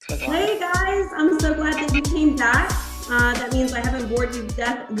Good one. Hey guys, I'm so glad that you came back. That means I haven't bored you to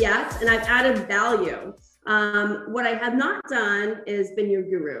death yet, and I've added value. What I have not done is been your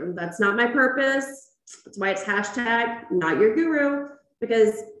guru. That's not my purpose. That's why it's hashtag not your guru,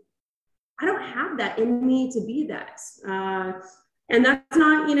 because I don't have that in me to be that. And that's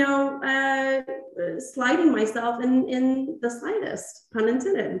not, slighting myself in the slightest, pun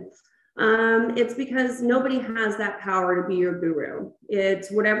intended. It's because nobody has that power to be your guru. It's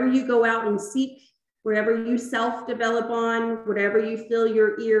whatever you go out and seek, whatever you self-develop on, whatever you fill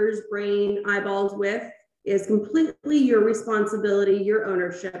your ears, brain, eyeballs with is completely your responsibility, your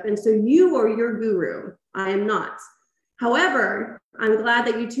ownership. And so you are your guru. I am not. However, I'm glad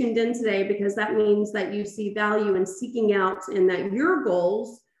that you tuned in today because that means that you see value in seeking out and that your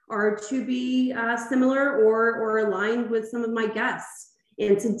goals are to be similar or aligned with some of my guests.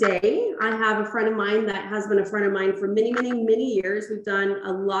 And today I have a friend of mine that has been a friend of mine for many, many, many years. We've done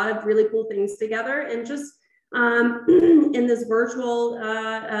a lot of really cool things together and just in this virtual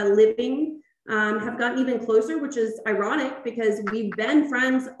living have gotten even closer, which is ironic because we've been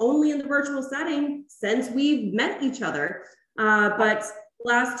friends only in the virtual setting since we've met each other. But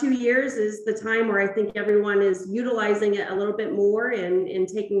last 2 years is the time where I think everyone is utilizing it a little bit more and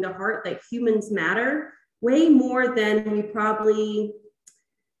taking to heart that humans matter way more than we probably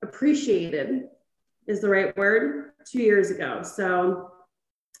appreciated is the right word 2 years ago. So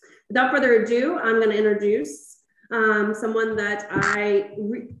without further ado, I'm going to introduce someone that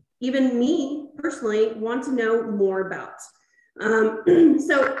even me personally want to know more about.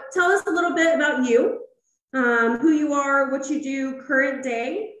 So tell us a little bit about you, who you are, what you do current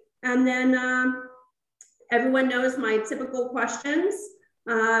day, and then everyone knows my typical questions.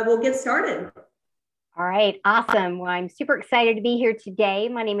 We'll get started. All right, awesome. Well, I'm super excited to be here today.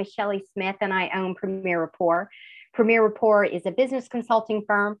 My name is Shelley Smith and I own Premier Rapport. Premier Rapport is a business consulting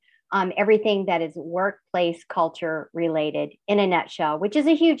firm, everything that is workplace culture related in a nutshell, which is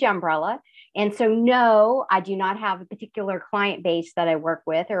a huge umbrella. And so no, I do not have a particular client base that I work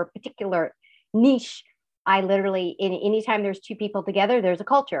with or a particular niche. I literally, anytime there's two people together, there's a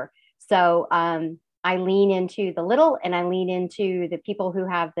culture. So I lean into the little and I lean into the people who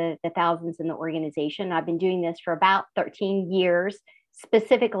have the thousands in the organization. I've been doing this for about 13 years,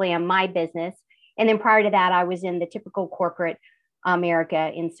 specifically on my business. And then prior to that, I was in the typical corporate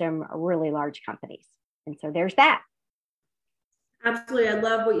America in some really large companies. And so there's that. Absolutely. I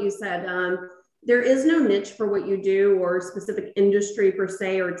love what you said. There is no niche for what you do or specific industry per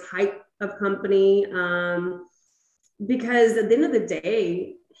se or type of company. Because at the end of the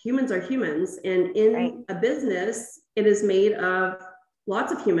day, humans are humans. And in a business, it is made of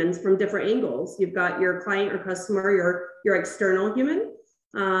lots of humans from different angles. You've got your client or customer, your external human,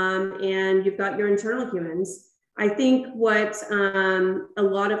 and you've got your internal humans. I think what a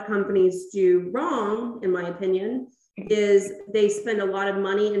lot of companies do wrong, in my opinion, is they spend a lot of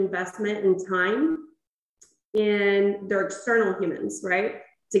money, investment, and time in their external humans, right?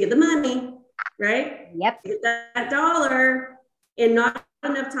 To get the money, right? Yep. To get that dollar, and not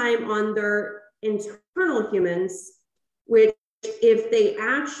enough time on their internal humans, which if they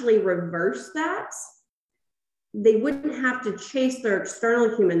actually reverse that, they wouldn't have to chase their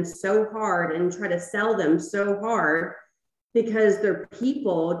external humans so hard and try to sell them so hard because their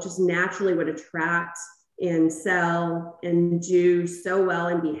people just naturally would attract and sell and do so well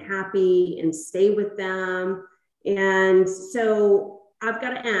and be happy and stay with them. And so I've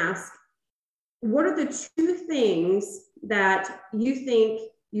got to ask, what are the two things that you think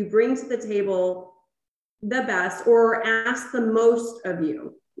you bring to the table the best or ask the most of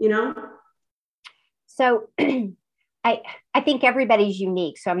you, you know? So I think everybody's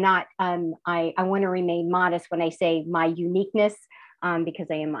unique. So I'm not, I want to remain modest when I say my uniqueness, because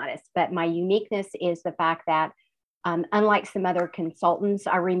I am modest, but my uniqueness is the fact that unlike some other consultants,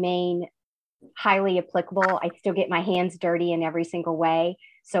 I remain highly applicable. I still get my hands dirty in every single way.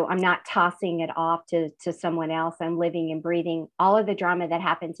 So I'm not tossing it off to someone else. I'm living and breathing all of the drama that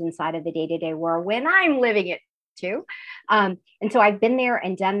happens inside of the day-to-day world when I'm living it too. And so I've been there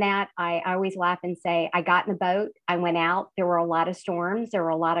and done that. I always laugh and say, I got in the boat, I went out, there were a lot of storms, there were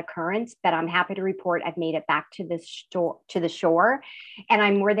a lot of currents, but I'm happy to report I've made it back to the shore. And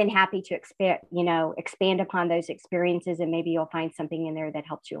I'm more than happy to expand upon those experiences. And maybe you'll find something in there that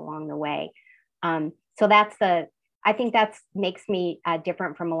helps you along the way. So I think that makes me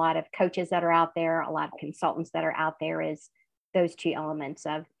different from a lot of coaches that are out there, a lot of consultants that are out there, is those two elements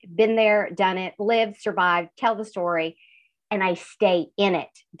of been there, done it, lived, survived, tell the story, and I stay in it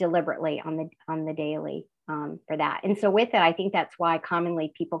deliberately on the daily for that. And so with it, I think that's why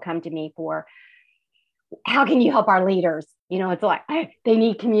commonly people come to me for how can you help our leaders? It's like they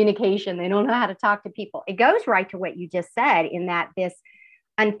need communication. They don't know how to talk to people. It goes right to what you just said, in that this,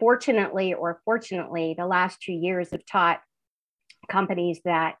 unfortunately or fortunately, the last 2 years have taught companies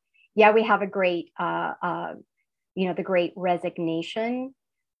that, yeah, we have a great, the great resignation.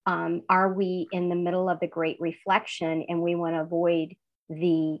 Are we in the middle of the great reflection, and we want to avoid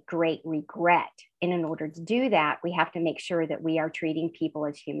the great regret? And in order to do that, we have to make sure that we are treating people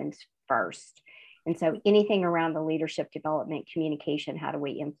as humans first. And so anything around the leadership development, communication, how do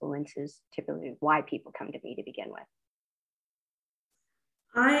we influence, is typically why people come to me to begin with.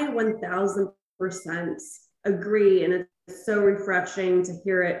 I 1000% agree. And it's so refreshing to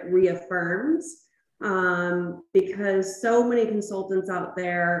hear it reaffirmed, because so many consultants out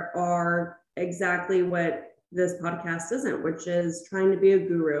there are exactly what this podcast isn't, which is trying to be a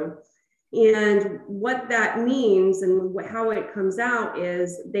guru. And what that means and how it comes out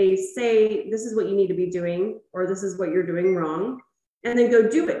is they say, this is what you need to be doing, or this is what you're doing wrong, and then go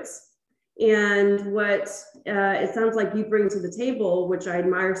do it. And what it sounds like you bring to the table, which I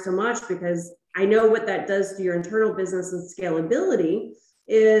admire so much, because I know what that does to your internal business and scalability,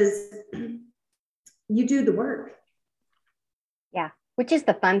 is you do the work. Yeah, which is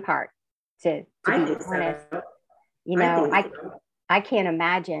the fun part, to be honest. So. I can't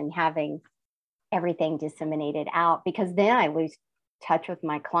imagine having everything disseminated out, because then I lose touch with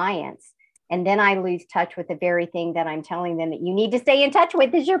my clients. And then I lose touch with the very thing that I'm telling them that you need to stay in touch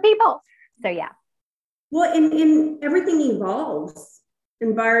with, is your people. So, yeah. Well, in everything evolves.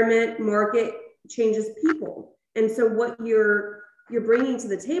 Environment, market changes people. And so what you're bringing to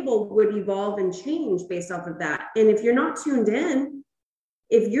the table would evolve and change based off of that. And if you're not tuned in,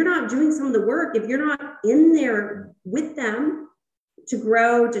 if you're not doing some of the work, if you're not in there with them to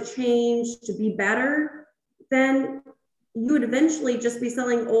grow, to change, to be better, then you would eventually just be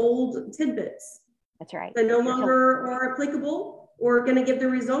selling old tidbits. That's right. That no longer are applicable or going to give the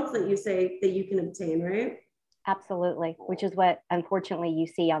results that you say that you can obtain, right? Absolutely. Which is what, unfortunately, you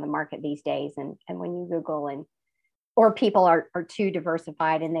see on the market these days. And when you Google, or people are too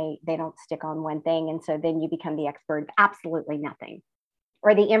diversified and they don't stick on one thing. And so then you become the expert of absolutely nothing,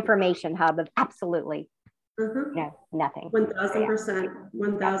 or the information hub of absolutely nothing. 1000%.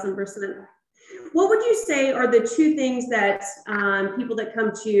 1000%. What would you say are the two things that people that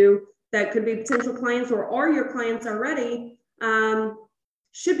come to you that could be potential clients or are your clients already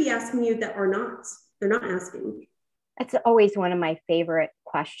should be asking you that they're not asking? It's always one of my favorite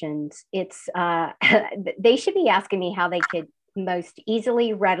questions. It's they should be asking me how they could most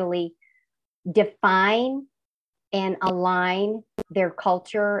easily, readily define and align their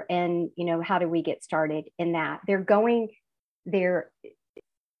culture, and how do we get started in that?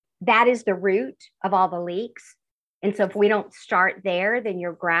 That is the root of all the leaks. And so if we don't start there, then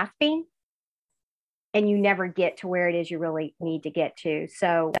you're grasping and you never get to where it is you really need to get to.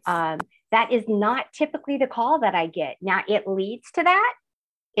 So that is not typically the call that I get. Now it leads to that.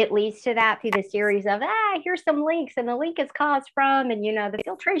 It leads to that through the series of, here's some leaks, and the leak is caused from, and the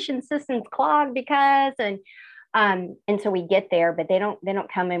filtration system's clogged because, and so we get there, but they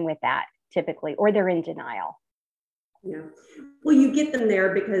don't come in with that typically, or they're in denial. Yeah. Well, you get them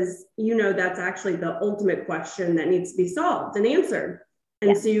there because that's actually the ultimate question that needs to be solved and answered.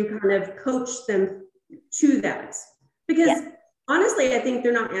 And so you kind of coach them to that, because honestly, I think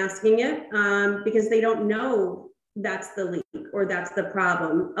they're not asking it because they don't know that's the leak or that's the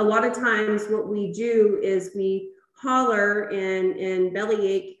problem. A lot of times what we do is we holler and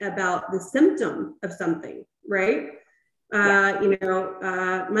bellyache about the symptom of something, right? My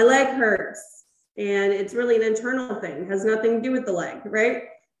leg hurts. And it's really an internal thing, has nothing to do with the leg, right?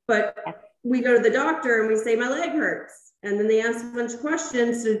 But we go to the doctor and we say, my leg hurts. And then they ask a bunch of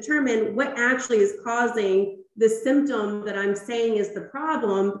questions to determine what actually is causing the symptom that I'm saying is the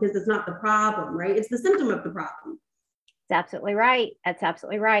problem, because it's not the problem, right? It's the symptom of the problem. That's absolutely right. That's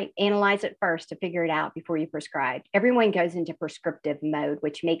absolutely right. Analyze it first to figure it out before you prescribe. Everyone goes into prescriptive mode,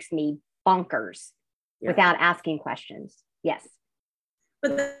 which makes me bonkers without asking questions. Yes.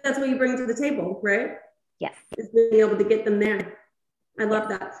 But that's what you bring to the table, right? Yes. Is being able to get them there. I love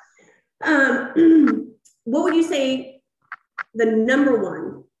that. What would you say the number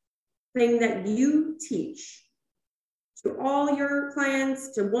one thing that you teach to all your clients,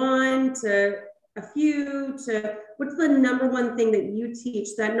 to one, to a few, to what's the number one thing that you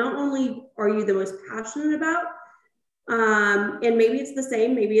teach that not only are you the most passionate about, and maybe it's the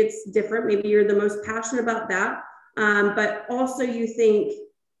same, maybe it's different, maybe you're the most passionate about that, but also you think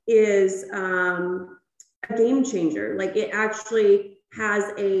is a game changer, like it actually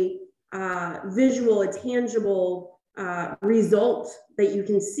has a visual, a tangible result that you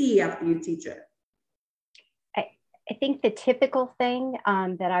can see after you teach it? I think the typical thing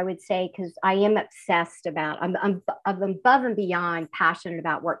that I would say, because I am obsessed about, I'm above and beyond passionate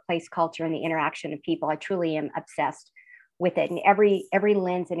about workplace culture and the interaction of people. I truly am obsessed with it. And every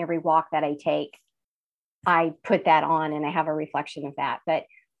lens and every walk that I take, I put that on and I have a reflection of that. But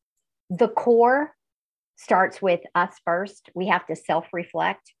the core starts with us first. We have to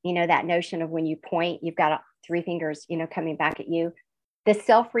self-reflect, that notion of when you point, you've got three fingers, coming back at you. The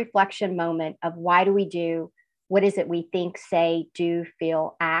self-reflection moment of why do we do, what is it we think, say, do,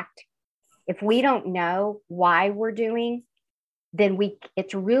 feel, act? If we don't know why we're doing, then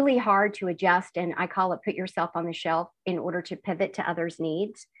it's really hard to adjust. And I call it put yourself on the shelf in order to pivot to others'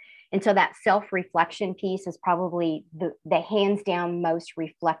 needs. And so that self-reflection piece is probably the hands down most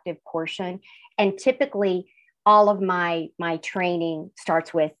reflective portion. And typically all of my training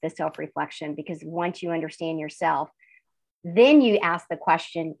starts with the self-reflection, because once you understand yourself, then you ask the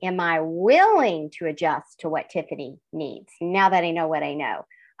question, am I willing to adjust to what Tiffany needs now that I know what I know?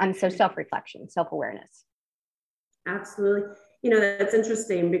 So self-reflection, self-awareness. Absolutely. That's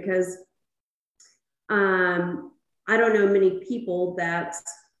interesting because I don't know many people that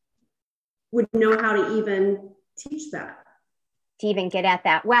would know how to even teach that. To even get at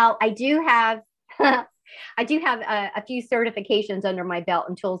that. Well, I do have a few certifications under my belt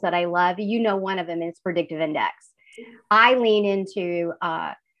and tools that I love. One of them is predictive index. I lean into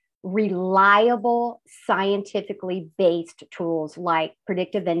reliable, scientifically based tools like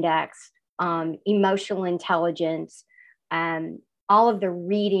predictive index, emotional intelligence, all of the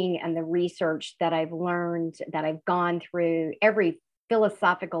reading and the research that I've learned, that I've gone through, every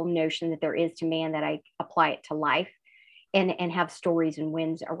philosophical notion that there is to man, that I apply it to life and have stories and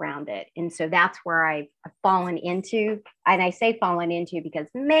wins around it. And so that's where I've fallen into. And I say fallen into because,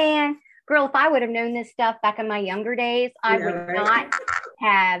 man, girl, if I would have known this stuff back in my younger days, I would not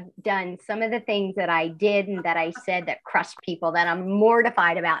have done some of the things that I did and that I said that crushed people that I'm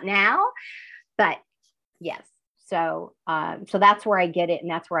mortified about now. But yes, so that's where I get it, and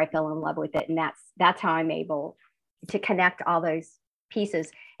that's where I fell in love with it, and that's how I'm able to connect all those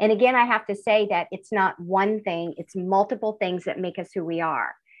pieces. And again, I have to say that it's not one thing; it's multiple things that make us who we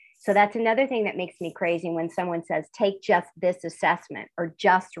are. So that's another thing that makes me crazy when someone says, take just this assessment or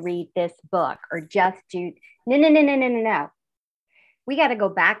just read this book or just do, no. We got to go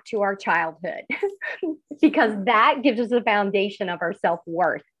back to our childhood because that gives us a foundation of our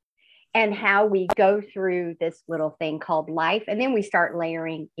self-worth and how we go through this little thing called life. And then we start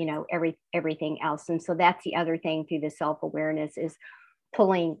layering, everything else. And so that's the other thing through the self-awareness is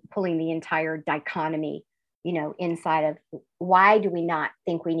pulling the entire dichotomy inside of why do we not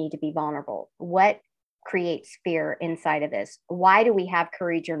think we need to be vulnerable? What creates fear inside of this? Why do we have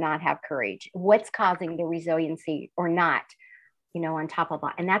courage or not have courage? What's causing the resiliency or not, on top of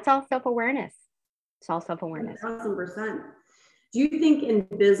that? And that's all self-awareness. It's all self-awareness. 1,000%. Do you think in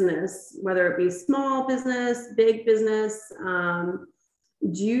business, whether it be small business, big business, do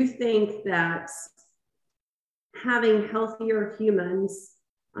you think that having healthier humans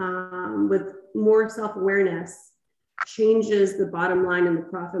with more self-awareness changes the bottom line and the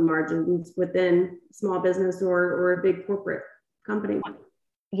profit margins within small business or a big corporate company?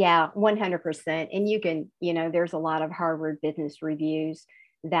 Yeah, 100%. And you can, there's a lot of Harvard Business Reviews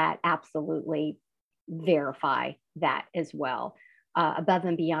that absolutely verify that as well, above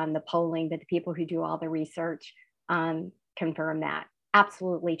and beyond the polling, but the people who do all the research confirm that.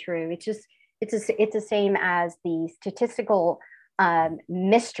 Absolutely true. It's the same as the statistical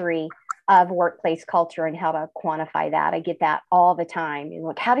mystery of workplace culture and how to quantify that. I get that all the time.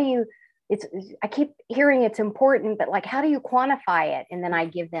 And how do you, I keep hearing it's important, but how do you quantify it? And then I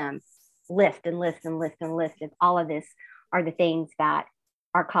give them list and list and list and list. And all of this are the things that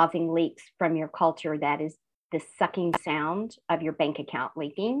are causing leaks from your culture. That is the sucking sound of your bank account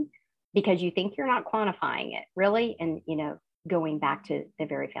leaking because you think you're not quantifying it really. And, going back to the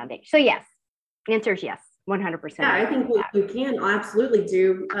very foundation. So yes, answer is yes. 100%. Yeah, I think what you can absolutely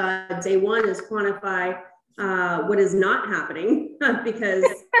do day one is quantify what is not happening because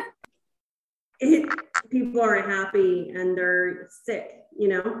people aren't happy and they're sick,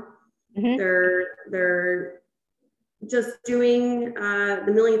 mm-hmm. They're just doing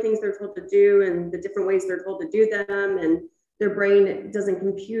the million things they're told to do and the different ways they're told to do them, and their brain doesn't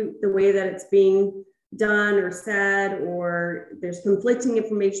compute the way that it's being done or said, or there's conflicting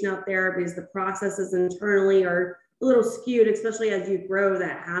information out there because the processes internally are a little skewed, especially as you grow.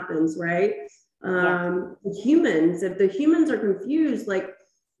 That happens, right? Humans, if the humans are confused, they're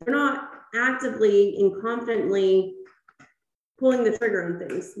not actively and confidently pulling the trigger on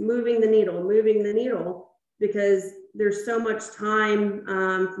things, moving the needle, because there's so much time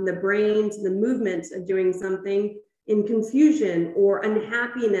from the brain to the movement of doing something in confusion or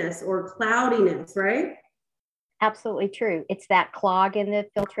unhappiness or cloudiness, right? Absolutely true. It's that clog in the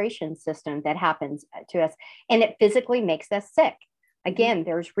filtration system that happens to us, and it physically makes us sick. Again,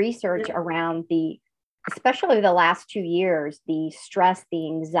 there's research around especially the last 2 years, the stress, the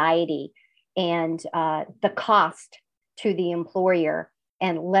anxiety, and the cost to the employer,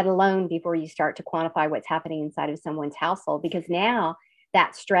 and let alone before you start to quantify what's happening inside of someone's household, because now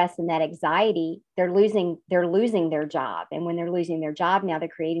that stress and that anxiety, they're losing their job. And when they're losing their job, now they're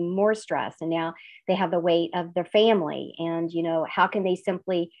creating more stress. And now they have the weight of their family. And, how can they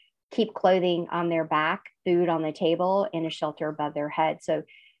simply keep clothing on their back, food on the table, and a shelter above their head? So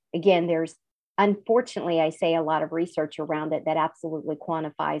again, there's, unfortunately, I say a lot of research around it that absolutely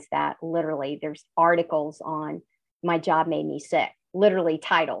quantifies that. Literally, there's articles on "My job made me sick," literally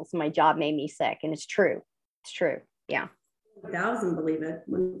titles, "My job made me sick." And it's true. It's true. Yeah. 1,000, believe it.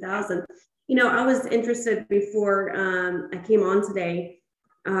 1,000. I was interested before I came on today.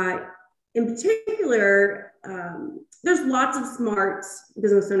 In particular, there's lots of smart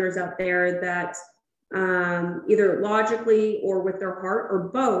business owners out there that either logically or with their heart or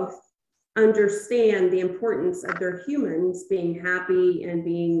both understand the importance of their humans being happy and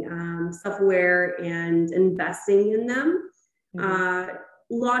being self-aware and investing in them.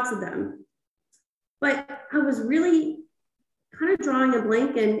 Lots of them. But I was really kind of drawing a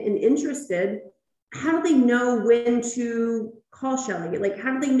blank and interested. How do they know when to call Shelley? Like,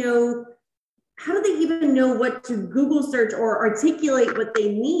 how do they even know what to Google search or articulate what they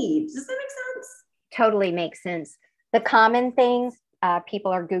need? Does that make sense? Totally makes sense. The common things,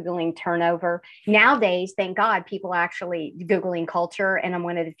 people are Googling turnover. Nowadays, thank God, people are actually Googling culture. And I'm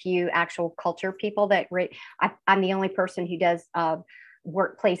one of the few actual culture people that I'm the only person who does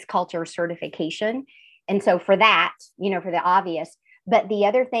workplace culture certification. And so for that, for the obvious, but the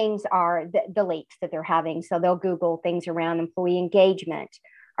other things are the leaks that they're having. So they'll Google things around employee engagement,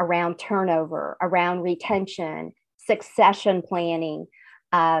 around turnover, around retention, succession planning,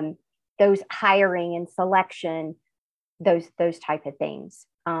 those hiring and selection, those type of things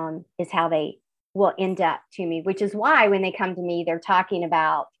is how they will end up to me, which is why when they come to me, they're talking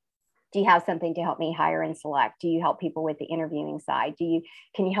about, do you have something to help me hire and select? Do you help people with the interviewing side?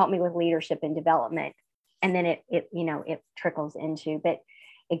 Can you help me with leadership and development? And then it trickles into, but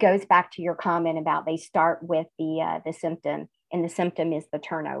it goes back to your comment about they start with the symptom, and the symptom is the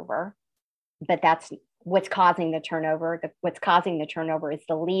turnover, but that's what's causing the turnover. What's causing the turnover is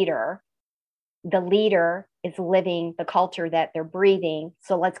the leader. The leader is living the culture that they're breathing.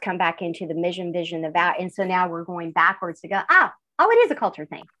 So let's come back into the mission, vision, the value. And so now we're going backwards to go, it is a culture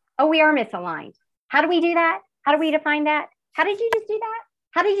thing. Oh, we are misaligned. How do we do that? How do we define that? How did you just do that?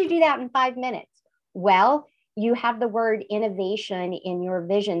 How did you do that in 5 minutes? Well, you have the word innovation in your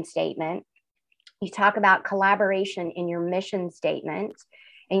vision statement. You talk about collaboration in your mission statement,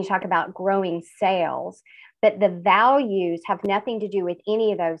 and you talk about growing sales, but the values have nothing to do with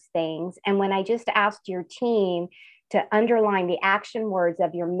any of those things. And when I just asked your team to underline the action words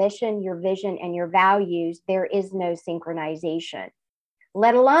of your mission, your vision, and your values, there is no synchronization,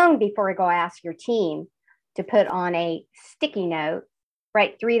 let alone before I go ask your team to put on a sticky note,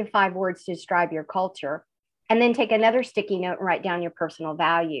 write 3 to 5 words to describe your culture, and then take another sticky note and write down your personal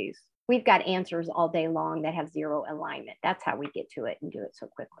values. We've got answers all day long that have zero alignment. That's how we get to it and do it so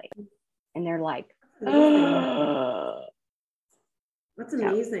quickly. And they're like, that's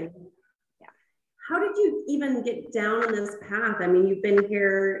amazing. Yeah. How did you even get down on this path? I mean, you've been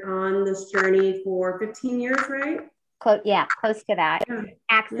here on this journey for 15 years, right? Close to that. Yeah.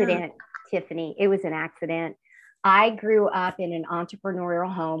 Accident, yeah. Tiffany. It was an accident. I grew up in an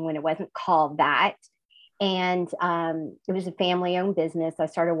entrepreneurial home when it wasn't called that. And it was a family-owned business. I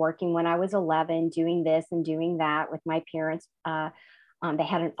started working when I was 11, doing this and doing that with my parents. They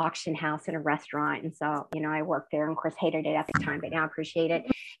had an auction house and a restaurant. And so, I worked there and of course hated it at the time, but now I appreciate it.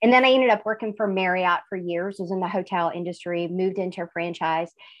 And then I ended up working for Marriott for years, was in the hotel industry, moved into a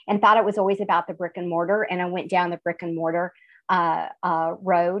franchise and thought it was always about the brick and mortar. And I went down the brick and mortar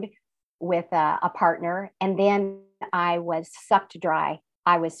road with a partner. And then I was sucked dry.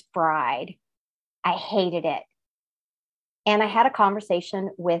 I was fried. I hated it. And I had a conversation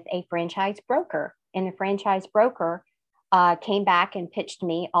with a franchise broker, and the franchise broker came back and pitched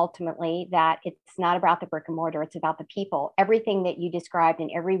me ultimately that it's not about the brick and mortar, it's about the people. Everything that you described and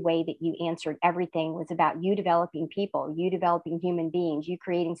every way that you answered everything was about you developing people, you developing human beings, you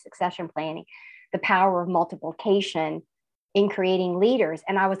creating succession planning, the power of multiplication in creating leaders.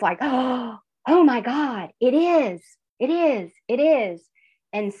 And I was like, oh my God, it is.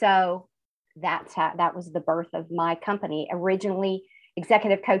 And so that was the birth of my company. Originally,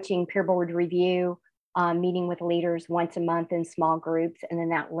 executive coaching, peer board review, meeting with leaders once a month in small groups. And then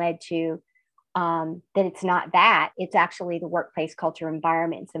that led to that it's not that, it's actually the workplace culture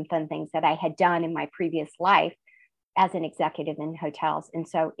environment and some fun things that I had done in my previous life as an executive in hotels. And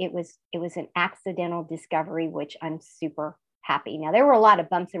so it was an accidental discovery, which I'm super happy. Now, there were a lot of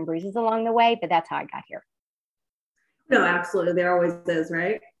bumps and bruises along the way, but that's how I got here. No, absolutely. There always is,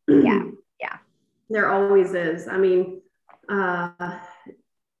 right? Yeah. Yeah. There always is. I mean,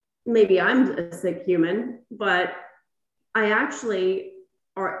 maybe I'm a sick human, but I actually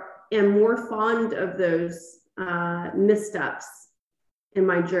am more fond of those missteps in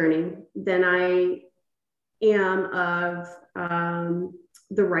my journey than I am of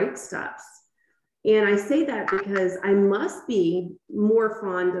the right steps. And I say that because I must be more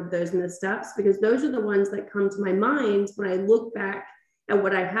fond of those missteps, because those are the ones that come to my mind when I look back at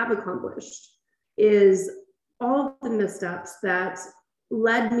what I have accomplished, is all the missteps that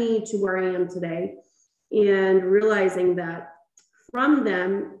led me to where I am today, and realizing that from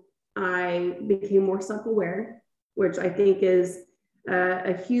them, I became more self-aware, which I think is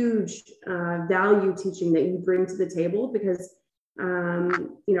a huge value teaching that you bring to the table, because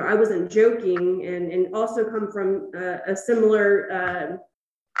I wasn't joking, and also come from a similar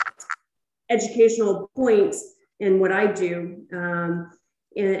educational point in what I do.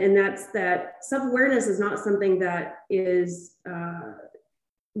 And that's that self-awareness is not something that is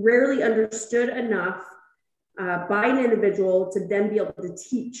rarely understood enough by an individual to then be able to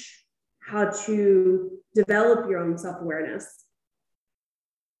teach how to develop your own self-awareness.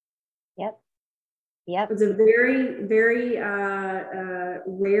 Yep. Yep. It's a very, very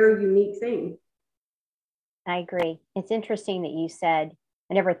rare, unique thing. I agree. It's interesting that you said,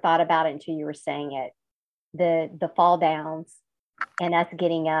 I never thought about it until you were saying it. The fall downs and us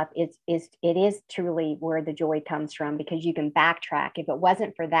getting up, it is truly where the joy comes from, because you can backtrack. If it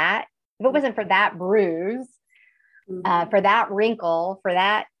wasn't for that bruise, for that wrinkle, for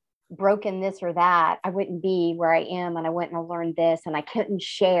that broken this or that, I wouldn't be where I am, and I wouldn't have learned this, and I couldn't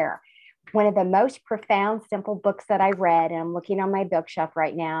share. One of the most profound, simple books that I read, and I'm looking on my bookshelf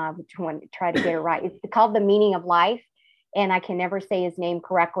right now, I want to try to get it right. It's called The Meaning of Life, and I can never say his name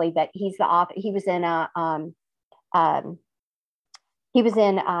correctly, but he's the author. He was in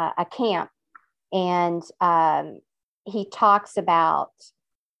a camp, and he talks about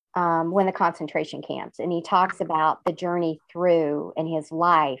one of the concentration camps, and he talks about the journey through in his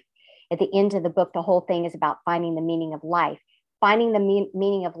life. At the end of the book, the whole thing is about finding the meaning of life. Finding the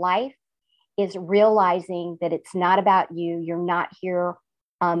meaning of life is realizing that it's not about you. You're not here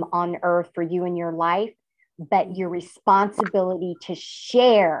on earth for you and your life, but your responsibility to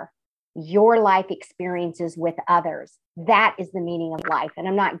share your life experiences with others. That is the meaning of life. And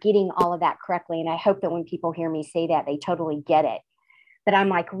I'm not getting all of that correctly. And I hope that when people hear me say that, they totally get it. But I'm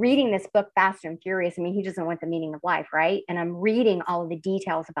like reading this book fast and furious. I mean, he doesn't want the meaning of life, right? And I'm reading all of the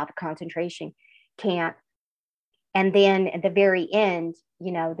details about the concentration camp. And then at the very end,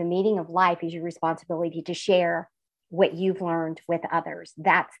 the meaning of life is your responsibility to share what you've learned with others.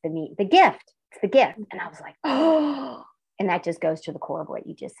 That's the gift. It's the gift. And I was like, oh, and that just goes to the core of what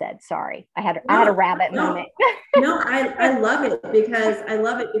you just said. Sorry. I had a rabbit moment. I love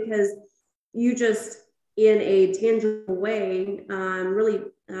it because you just, in a tangible way, really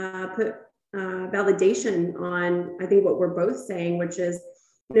put validation on, I think, what we're both saying, which is,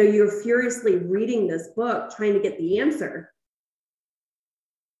 you're furiously reading this book, trying to get the answer,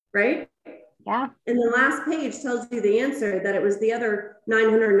 right? Yeah. And the last page tells you the answer, that it was the other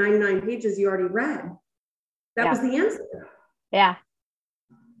 999 pages you already read. That was the answer. Yeah.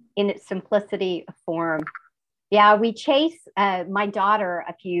 In its simplicity of form. Yeah. We chase, my daughter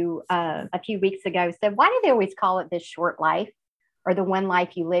a few weeks ago said, why do they always call it this short life, or the one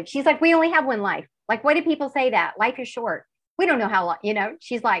life you live? She's like, we only have one life. Like, why do people say that? Life is short. We don't know how long,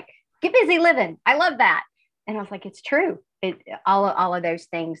 she's like, get busy living. I love that. And I was like, it's true. All of those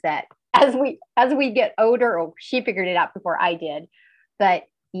things that as we get older, she figured it out before I did. But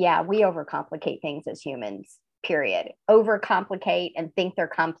yeah, we overcomplicate things as humans, period. Overcomplicate and think they're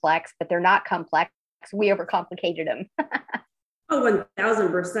complex, but they're not complex. We overcomplicated them. Oh,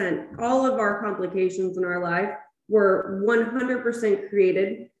 1000%. All of our complications in our life were 100%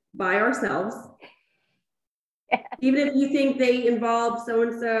 created by ourselves. Even if you think they involve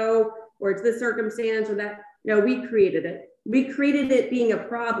so-and-so, or it's this circumstance or that, no, we created it. We created it being a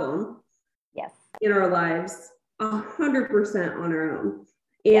problem. Yes. In our lives, 100% on our own.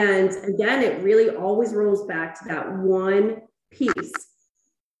 And again, it really always rolls back to that one piece.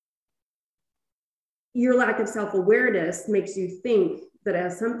 Your lack of self-awareness makes you think that it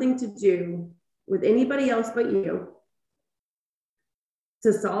has something to do with anybody else but you.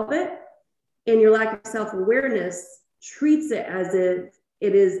 To solve it, and your lack of self-awareness treats it as if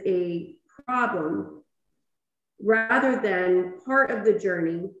it is a problem rather than part of the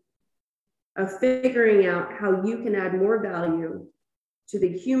journey of figuring out how you can add more value to the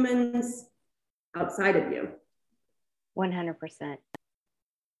humans outside of you. 100%.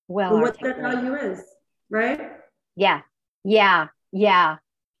 Well, and what that value is, right? Yeah. Yeah. Yeah.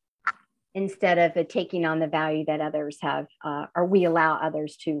 Instead of taking on the value that others have, or we allow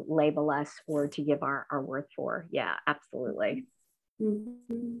others to label us or to give our worth for. Yeah, absolutely.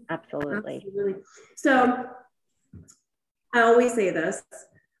 Mm-hmm. Absolutely. Absolutely. So I always say this,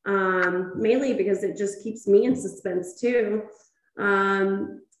 mainly because it just keeps me in suspense too.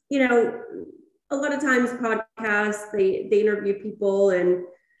 You know, a lot of times podcasts, they interview people, and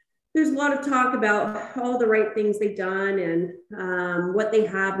there's a lot of talk about all the right things they've done and what they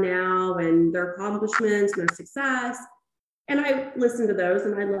have now and their accomplishments and their success. And I listen to those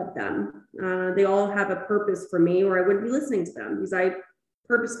and I love them. They all have a purpose for me, or I wouldn't be listening to them, because I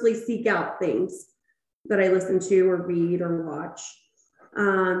purposefully seek out things that I listen to or read or watch.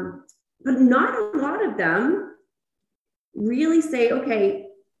 But not a lot of them really say, okay,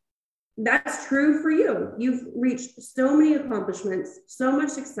 that's true for you. You've reached so many accomplishments, so much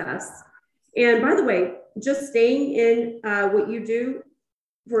success. And by the way, just staying in what you do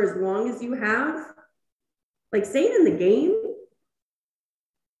for as long as you have, like staying in the game.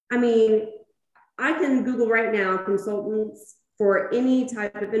 I mean, I can Google right now consultants for any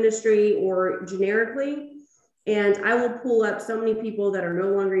type of industry or generically, and I will pull up so many people that are no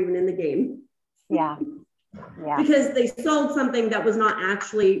longer even in the game. Yeah. Yeah. Because they sold something that was not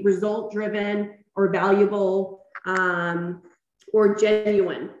actually result driven or valuable or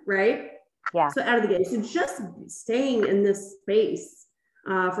genuine, right? Yeah. So out of the game. So just staying in this space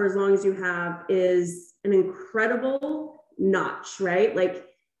for as long as you have is an incredible notch, right? Like,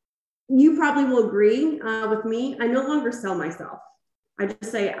 you probably will agree with me. I no longer sell myself. I just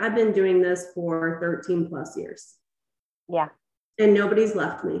say, I've been doing this for 13 plus years. Yeah. And nobody's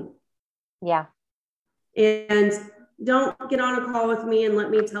left me. Yeah. And don't get on a call with me and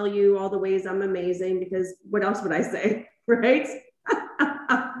let me tell you all the ways I'm amazing, because what else would I say, right?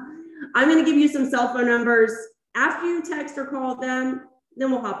 I'm going to give you some cell phone numbers. After you text or call them,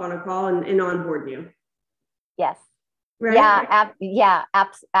 then we'll hop on a call and onboard you. Yes. Right? Yeah.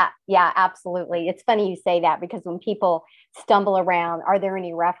 Yeah, absolutely. It's funny you say that, because when people stumble around, are there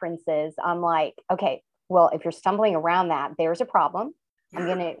any references? I'm like, okay, well, if you're stumbling around that, there's a problem. I'm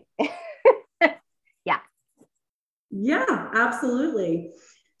going to... Yeah, absolutely.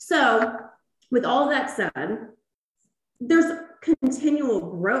 So with all that said, there's continual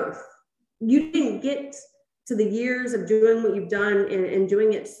growth. You didn't get to the years of doing what you've done and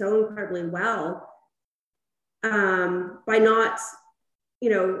doing it so incredibly well by not,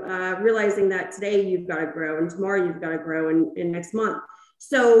 realizing that today you've got to grow and tomorrow you've got to grow and next month.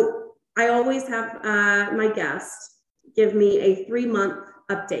 So I always have my guests give me a 3-month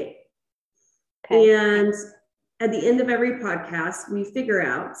update. Okay. And at the end of every podcast, we figure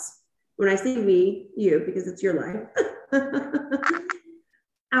out, when I say we, you, because it's your life,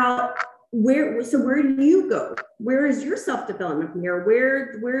 out where do you go? Where is your self-development from here?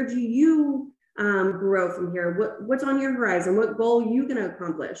 Where do you grow from here? What's on your horizon? What goal are you going to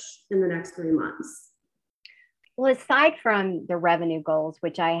accomplish in the next 3 months? Well, aside from the revenue goals,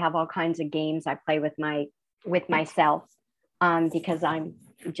 which I have all kinds of games I play with myself, because I'm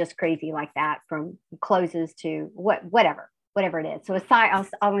just crazy like that, from closes to whatever it is. So aside,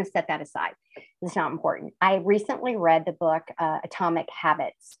 I'm going to set that aside. It's not important. I recently read the book Atomic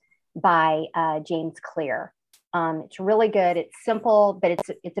Habits by James Clear. It's really good. It's simple, but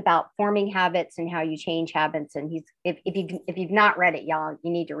it's about forming habits and how you change habits. And if you've not read it, y'all,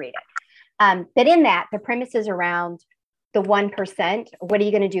 you need to read it. But in that, the premise is around the 1%. What are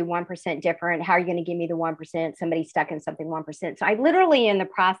you going to do 1% different? How are you going to give me the 1%? Somebody stuck in something 1%. So I literally, in the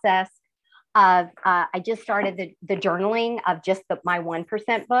process of, I just started the journaling of just my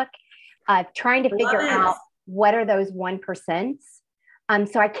 1% book, trying to figure out what are those 1%.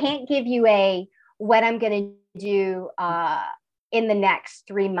 So I can't give you what I'm going to do in the next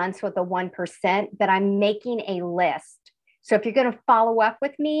 3 months with the 1%, but I'm making a list. So if you're going to follow up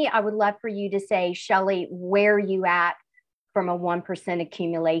with me, I would love for you to say, Shelley, where are you at from a 1%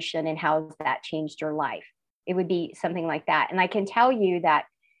 accumulation and how has that changed your life? It would be something like that. And I can tell you that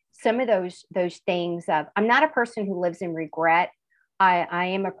some of those things, I'm not a person who lives in regret. I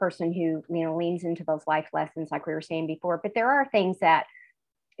am a person who, leans into those life lessons, like we were saying before, but there are things that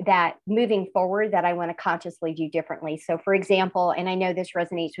moving forward that I want to consciously do differently. So for example, and I know this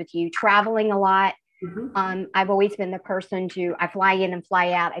resonates with you, traveling a lot. I've always been the person I fly in and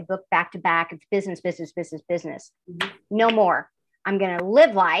fly out. I book back to back. It's business, business, business, business. No more. I'm going to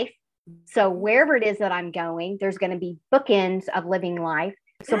live life. So wherever it is that I'm going, there's going to be bookends of living life.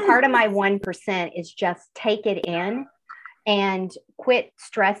 So part of my 1% is just take it in and quit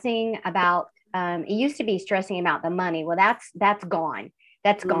stressing about, it used to be stressing about the money. Well, that's gone.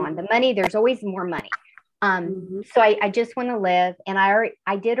 That's gone. The money, there's always more money. So I just want to live. And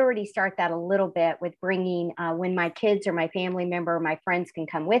I did already start that a little bit with bringing, when my kids or my family member or my friends can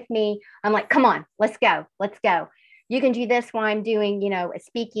come with me, I'm like, come on, let's go. Let's go. You can do this while I'm doing, a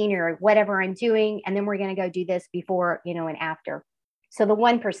speaking or whatever I'm doing. And then we're going to go do this before, and after. So the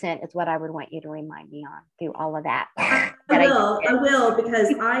 1% is what I would want you to remind me on through all of that. I will,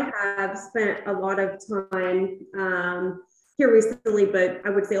 because I have spent a lot of time here recently, but I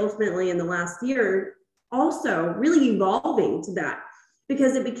would say ultimately in the last year, also really evolving to that,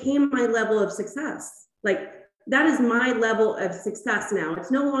 because it became my level of success. Like, that is my level of success now.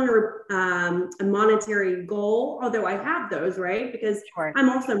 It's no longer a monetary goal, although I have those, right? Because I'm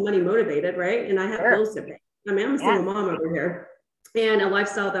also money motivated, right? And I have bills to pay. I mean, I'm a single mom over here, and a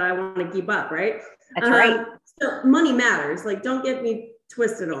lifestyle that I want to keep up, right? That's right. So money matters. Like, don't get me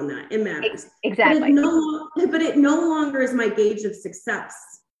twisted on that. It matters. Exactly. But it no longer is my gauge of success.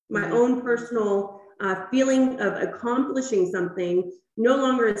 My own personal feeling of accomplishing something no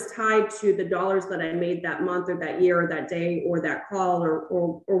longer is tied to the dollars that I made that month or that year or that day or that call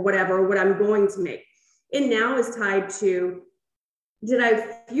or whatever, what I'm going to make. It now is tied to, did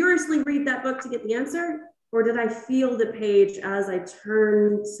I furiously read that book to get the answer? Or did I feel the page as I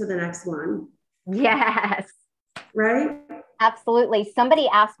turn to the next one? Yes. Right? Absolutely. Somebody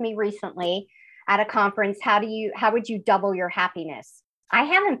asked me recently at a conference, how would you double your happiness? I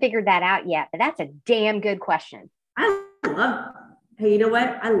haven't figured that out yet, but that's a damn good question. Hey, you know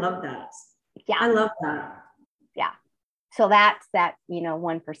what? I love that. Yeah. I love that. Yeah. So that's that,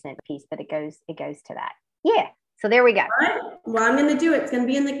 1% piece, but it goes to that. Yeah. So there we go. All right. Well, I'm going to do it. It's going to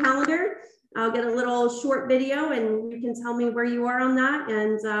be in the calendar. I'll get a little short video and you can tell me where you are on that.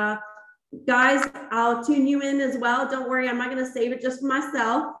 And guys, I'll tune you in as well. Don't worry. I'm not going to save it just for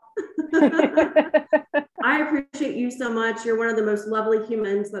myself. I appreciate you so much. You're one of the most lovely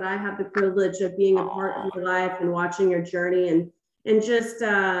humans that I have the privilege of being a part of your life and watching your journey, and just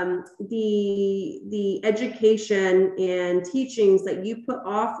the education and teachings that you put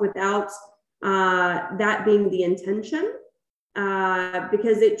off without that being the intention,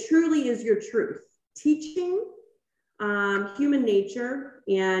 because it truly is your truth. Teaching human nature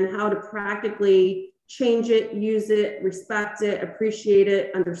and how to practically change it, use it, respect it, appreciate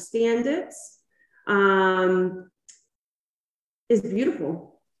it, understand it, is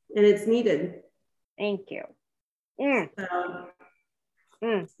beautiful and it's needed. Thank you.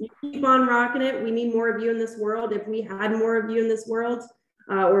 So, you keep on rocking it. We need more of you in this world. If we had more of you in this world,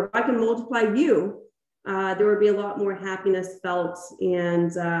 or if I can multiply you, there would be a lot more happiness felt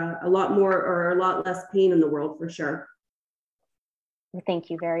and a lot less pain in the world for sure. Well, thank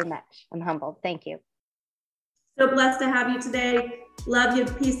you very much. I'm humbled. Thank you. So blessed to have you today. Love you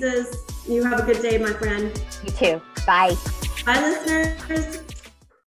pieces. You have a good day, my friend. You too. Bye. Bye, listeners.